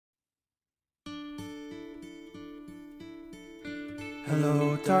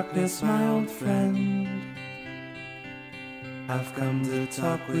Hello, darkness, my old friend. I've come to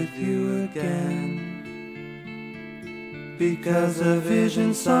talk with you again, because a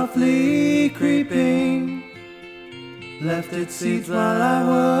vision softly creeping left its seeds while I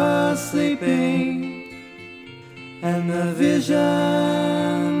was sleeping, and the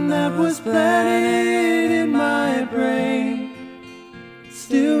vision that was planted in my brain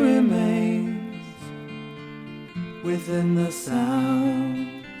still remains within the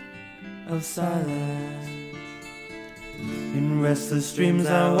sound of silence. In restless streams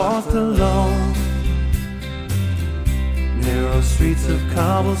I walked alone, narrow streets of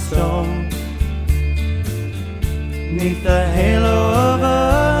cobblestone, neath the halo of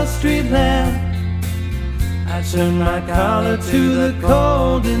a street lamp. I turned my collar to the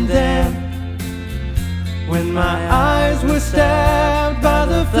cold and damp, when my eyes were stabbed by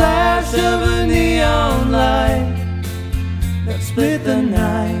the flash of a neon light that split the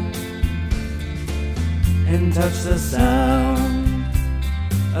night and touched the sound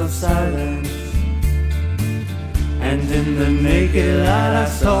of silence. And in the naked light I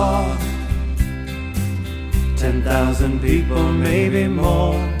saw 10,000 people, maybe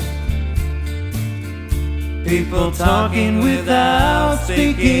more, people talking without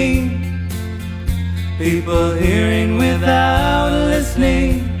speaking, people hearing without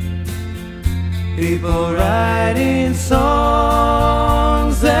listening, people writing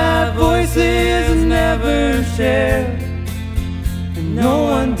songs that voices never shared, and no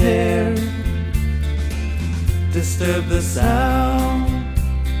one dared disturb the sound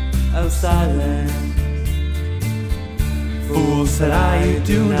of silence. Fool, said I, you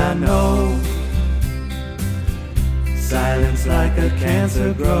do not know, silence like a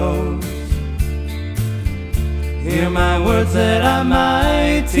cancer grows. Hear my words that I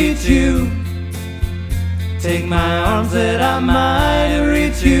might teach you, take my arms that I might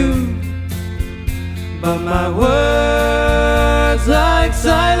reach you, but my words like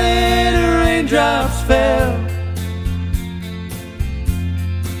silent raindrops fell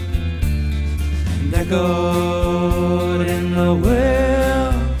and echoed in the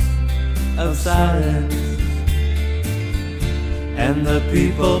wells of silence. And the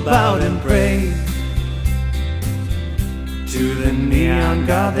people bowed and prayed to the neon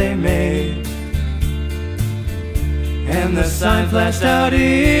god they made, and the sign flashed out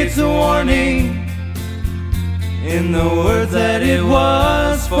its warning in the words that it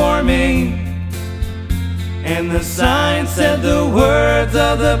was forming. And the sign said the words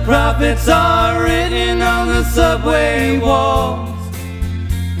of the prophets are written on the subway walls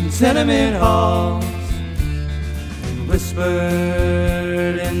and tenement halls, and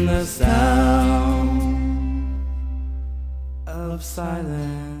whispered in the sound of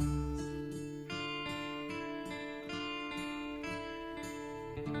silence.